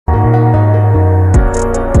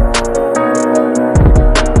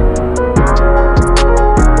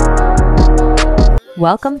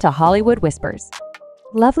Welcome to Hollywood Whispers.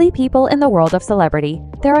 Lovely people in the world of celebrity,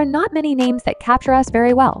 there are not many names that capture us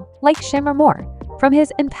very well, like Shemar Moore, from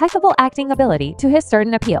his impeccable acting ability to his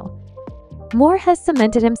certain appeal. Moore has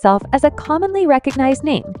cemented himself as a commonly recognized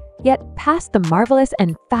name, yet past the marvelous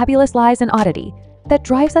and fabulous lies and oddity that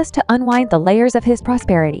drives us to unwind the layers of his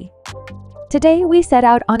prosperity. Today, we set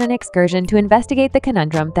out on an excursion to investigate the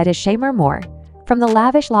conundrum that is Shemar Moore, from the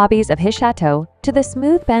lavish lobbies of his chateau to the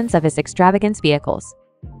smooth bends of his extravagant vehicles.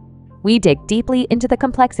 We dig deeply into the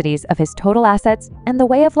complexities of his total assets and the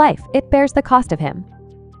way of life it bears the cost of him.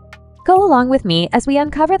 Go along with me as we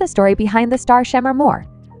uncover the story behind the star Shemar Moore,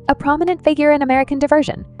 a prominent figure in American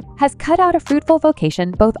diversion, has cut out a fruitful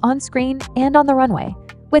vocation both on screen and on the runway,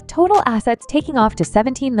 with total assets taking off to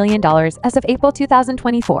 $17 million as of April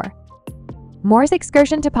 2024. Moore's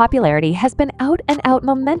excursion to popularity has been out-and-out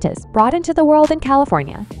momentous, brought into the world in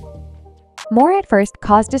California. Moore at first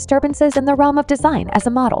caused disturbances in the realm of design as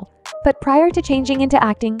a model, but prior to changing into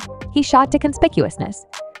acting, he shot to conspicuousness,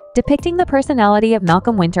 depicting the personality of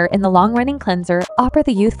Malcolm Winter in the long-running cleanser opera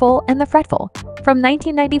The Youthful and the Fretful, from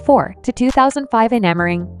 1994 to 2005,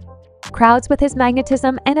 enamoring crowds with his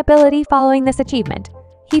magnetism and ability. Following this achievement,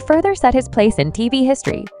 he further set his place in TV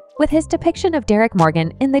history with his depiction of Derek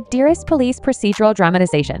Morgan in The Dearest Police procedural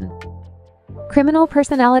dramatization. Criminal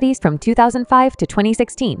personalities from 2005 to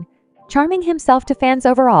 2016, charming himself to fans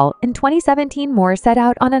overall. In 2017, Moore set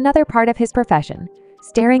out on another part of his profession,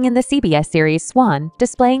 starring in the CBS series Swan,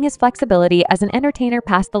 displaying his flexibility as an entertainer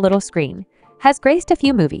past the little screen, has graced a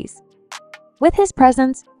few movies. With his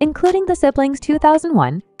presence, including The Siblings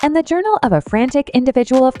 2001 and The Journal of a Frantic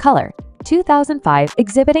Individual of Color 2005,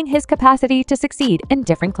 exhibiting his capacity to succeed in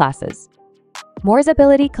different classes. Moore's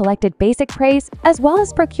ability collected basic praise as well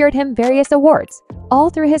as procured him various awards,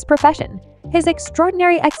 all through his profession. His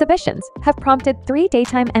extraordinary exhibitions have prompted 3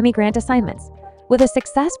 Daytime Emmy Grant assignments, with a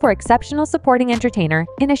success for Exceptional Supporting Entertainer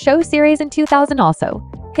in a show series in 2000 also.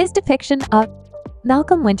 His depiction of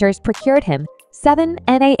Malcolm Winters procured him 7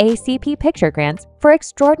 NAACP Picture Grants for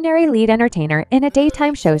Extraordinary Lead Entertainer in a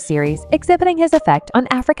daytime show series, exhibiting his effect on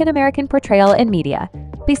African-American portrayal in media,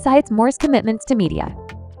 besides Moore's commitments to media.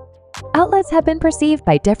 Outlets have been perceived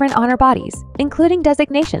by different honor bodies, including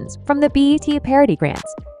designations from the BET Parody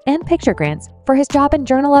Grants and Picture Grants for his job in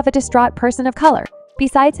Journal of a Distraught Person of Color,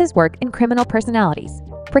 besides his work in Criminal Personalities,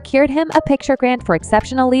 procured him a Picture Grant for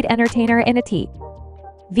Exceptional Lead Entertainer in a TV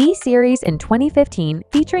series in 2015,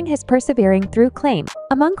 featuring his persevering through claim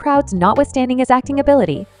among crowds notwithstanding his acting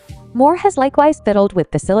ability. Moore has likewise fiddled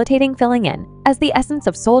with facilitating filling in as the essence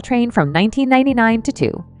of Soul Train from 1999 to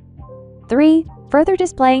 2003, further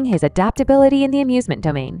displaying his adaptability in the amusement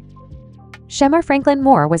domain. Shemar Franklin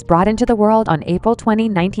Moore was brought into the world on April 20,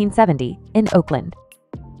 1970, in Oakland,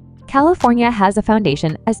 California. Has a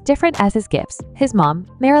foundation as different as his gifts. His mom,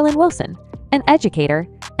 Marilyn Wilson, an educator,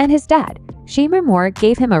 and his dad, Shemar Moore,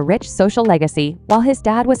 gave him a rich social legacy while his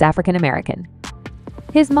dad was African American.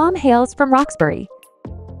 His mom hails from Roxbury,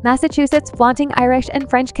 Massachusetts, flaunting Irish and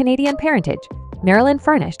French Canadian parentage. Marilyn,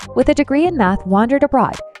 furnished with a degree in math, wandered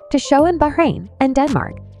abroad to show in Bahrain and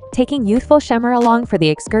Denmark, taking youthful Shemar along for the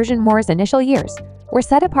excursion. Moore's initial years were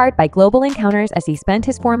set apart by global encounters as he spent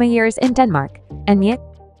his formative years in Denmark and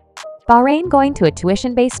Bahrain, going to a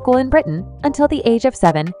tuition-based school in Britain until the age of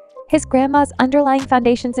 7. His grandma's underlying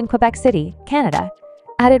foundations in Quebec City, Canada,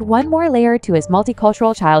 added one more layer to his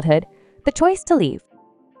multicultural childhood: the choice to leave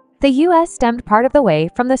the U.S. stemmed part of the way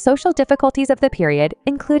from the social difficulties of the period,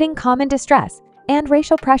 including common distress and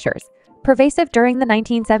racial pressures, pervasive during the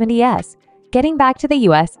 1970s. Getting back to the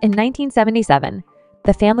U.S. in 1977,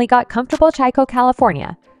 the family got comfortable Chico,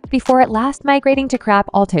 California, before at last migrating to Crap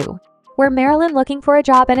Alto, where Marilyn, looking for a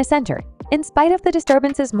job in a center. In spite of the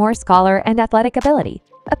disturbances, Moore's scholar and athletic ability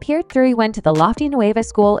appeared through. He went to the Lofty Nueva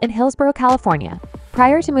School in Hillsborough, California,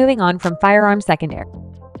 prior to moving on from Firearms Secondary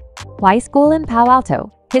Y School in Palo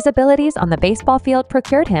Alto. His abilities on the baseball field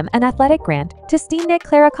procured him an athletic grant to Santa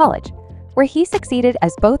Clara College, where he succeeded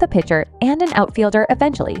as both a pitcher and an outfielder,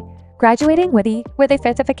 eventually graduating with a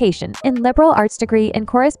certification in liberal arts degree in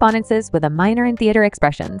correspondences with a minor in theater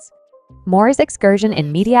expressions. Moore's excursion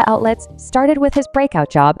in media outlets started with his breakout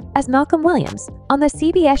job as Malcolm Williams on the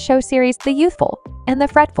CBS show series The Youthful and the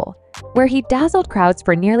Fretful, where he dazzled crowds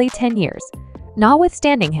for nearly 10 years,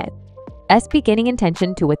 notwithstanding his beginning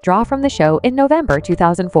intention to withdraw from the show in November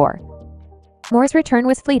 2004. Moore's return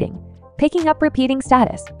was fleeting, picking up repeating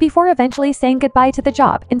status before eventually saying goodbye to the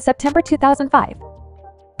job in September 2005.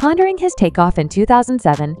 Pondering his takeoff in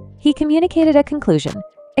 2007, he communicated a conclusion,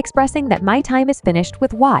 expressing that "my time is finished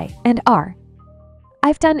with Y and R.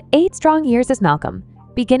 I've done 8 strong years as Malcolm,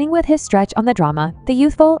 beginning with his stretch on the drama The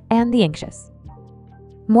Youthful and the Anxious."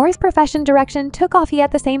 Moore's profession direction took off. He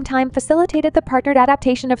at the same time facilitated the partnered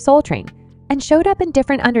adaptation of Soul Train and showed up in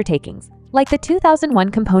different undertakings, like the 2001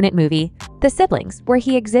 component movie, The Siblings, where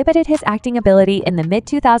he exhibited his acting ability. In the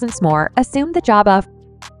mid-2000s, Moore assumed the job of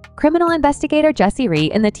criminal investigator Jesse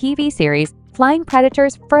Ree in the TV series Flying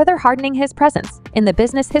Predators, further hardening his presence in the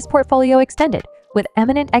business. His portfolio extended with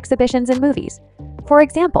eminent exhibitions in movies, for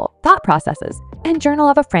example, Thought Processes and Journal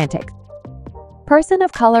of a Frantic Person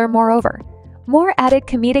of Color. Moreover, Moore added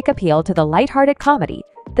comedic appeal to the lighthearted comedy,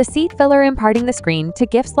 the seat filler imparting the screen to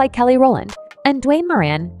gifts like Kelly Rowland and Dwayne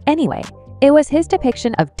Moran. Anyway, it was his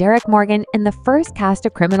depiction of Derek Morgan in the first cast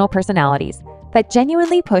of Criminal Personalities that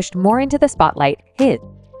genuinely pushed Moore into the spotlight. His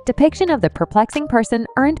depiction of the perplexing person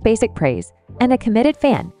earned basic praise and a committed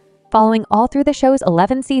fan following all through the show's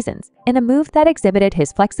 11 seasons. In a move that exhibited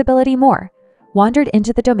his flexibility, Moore wandered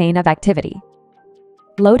into the domain of activity.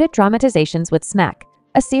 Loaded dramatizations with Smack,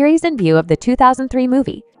 a series in view of the 2003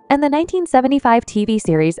 movie and the 1975 TV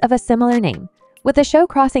series of a similar name, with the show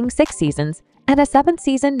crossing 6 seasons and a 7th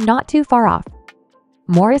season not too far off.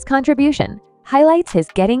 Moore's contribution highlights his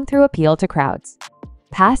getting through appeal to crowds.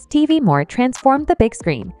 Past TV, Moore transformed the big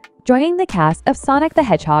screen, joining the cast of Sonic the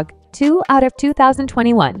Hedgehog 2 out of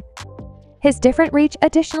 2021. His different reach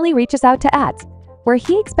additionally reaches out to ads, where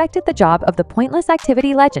he expected the job of the pointless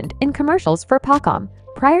activity legend in commercials for Pacom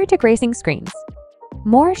prior to gracing screens.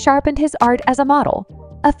 Moore sharpened his art as a model,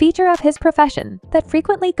 a feature of his profession that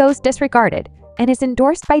frequently goes disregarded and is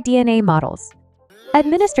endorsed by DNA models.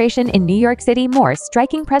 Administration in New York City. Moore's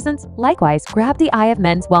striking presence likewise grabbed the eye of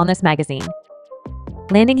Men's Wellness magazine,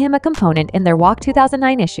 landing him a component in their Walk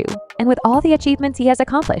 2009 issue. And with all the achievements he has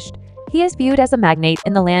accomplished, he is viewed as a magnate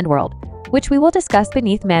in the land world, which we will discuss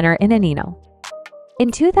beneath Manor in Enigma. In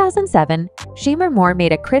 2007, Shemar Moore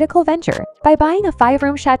made a critical venture by buying a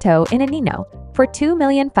 5-room chateau in Enigma for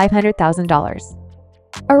 $2,500,000.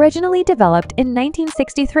 Originally developed in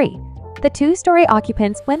 1963, the 2-story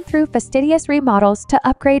occupants went through fastidious remodels to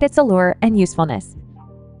upgrade its allure and usefulness.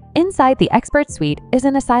 Inside the expert suite is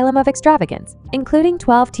an asylum of extravagance, including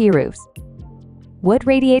 12 tea roofs. Wood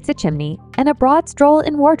radiates a chimney and a broad stroll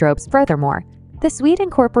in wardrobes. Furthermore, the suite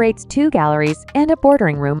incorporates 2 galleries and a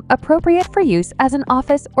bordering room appropriate for use as an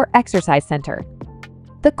office or exercise center.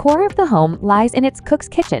 The core of the home lies in its cook's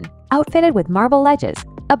kitchen, outfitted with marble ledges,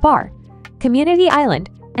 a bar, community island,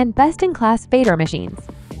 and best-in-class fader machines.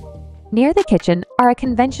 Near the kitchen are a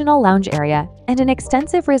conventional lounge area and an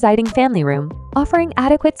extensive residing family room, offering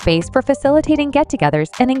adequate space for facilitating get-togethers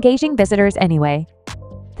and engaging visitors. Anyway,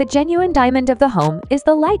 the genuine diamond of the home is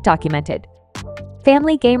the light documented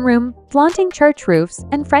family game room, flaunting church roofs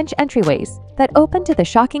and French entryways that open to the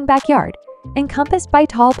shocking backyard, encompassed by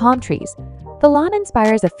tall palm trees. The lawn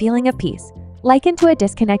inspires a feeling of peace, likened to a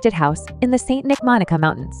disconnected house in the St. Monica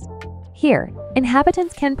Mountains. Here,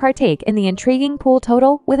 inhabitants can partake in the intriguing pool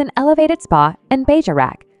total with an elevated spa and beige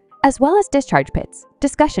rack, as well as discharge pits,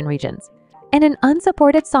 discussion regions, and an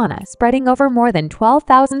unsupported sauna spreading over more than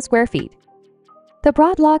 12,000 square feet. The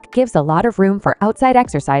broad lock gives a lot of room for outside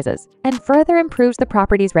exercises and further improves the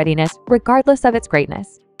property's readiness regardless of its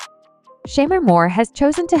greatness. Shemar Moore has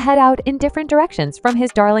chosen to head out in different directions from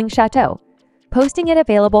his darling chateau, posting it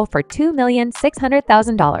available for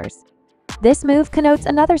 $2,600,000. This move connotes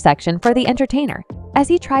another section for the entertainer as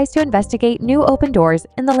he tries to investigate new open doors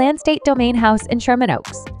in the Landstate Domain House in Sherman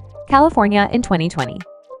Oaks, California in 2020.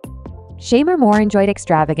 Shemar Moore enjoyed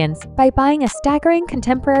extravagance by buying a staggering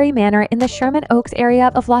contemporary manor in the Sherman Oaks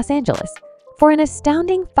area of Los Angeles for an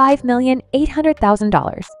astounding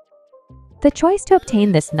 $5,800,000. The choice to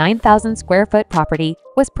obtain this 9,000 square foot property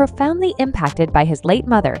was profoundly impacted by his late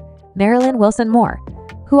mother, Marilyn Wilson Moore,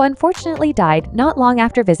 who unfortunately died not long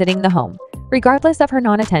after visiting the home, regardless of her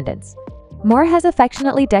non-attendance. Moore has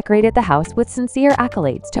affectionately decorated the house with sincere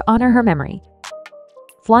accolades to honor her memory.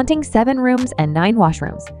 Flaunting 7 rooms and 9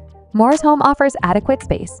 washrooms, Moore's home offers adequate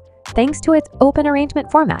space thanks to its open arrangement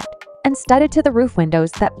format and studded to the roof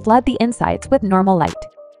windows that flood the insides with normal light.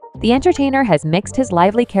 The entertainer has mixed his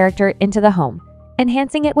lively character into the home,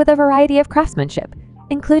 enhancing it with a variety of craftsmanship,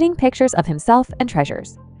 including pictures of himself and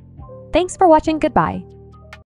treasures. Thanks for watching. Goodbye.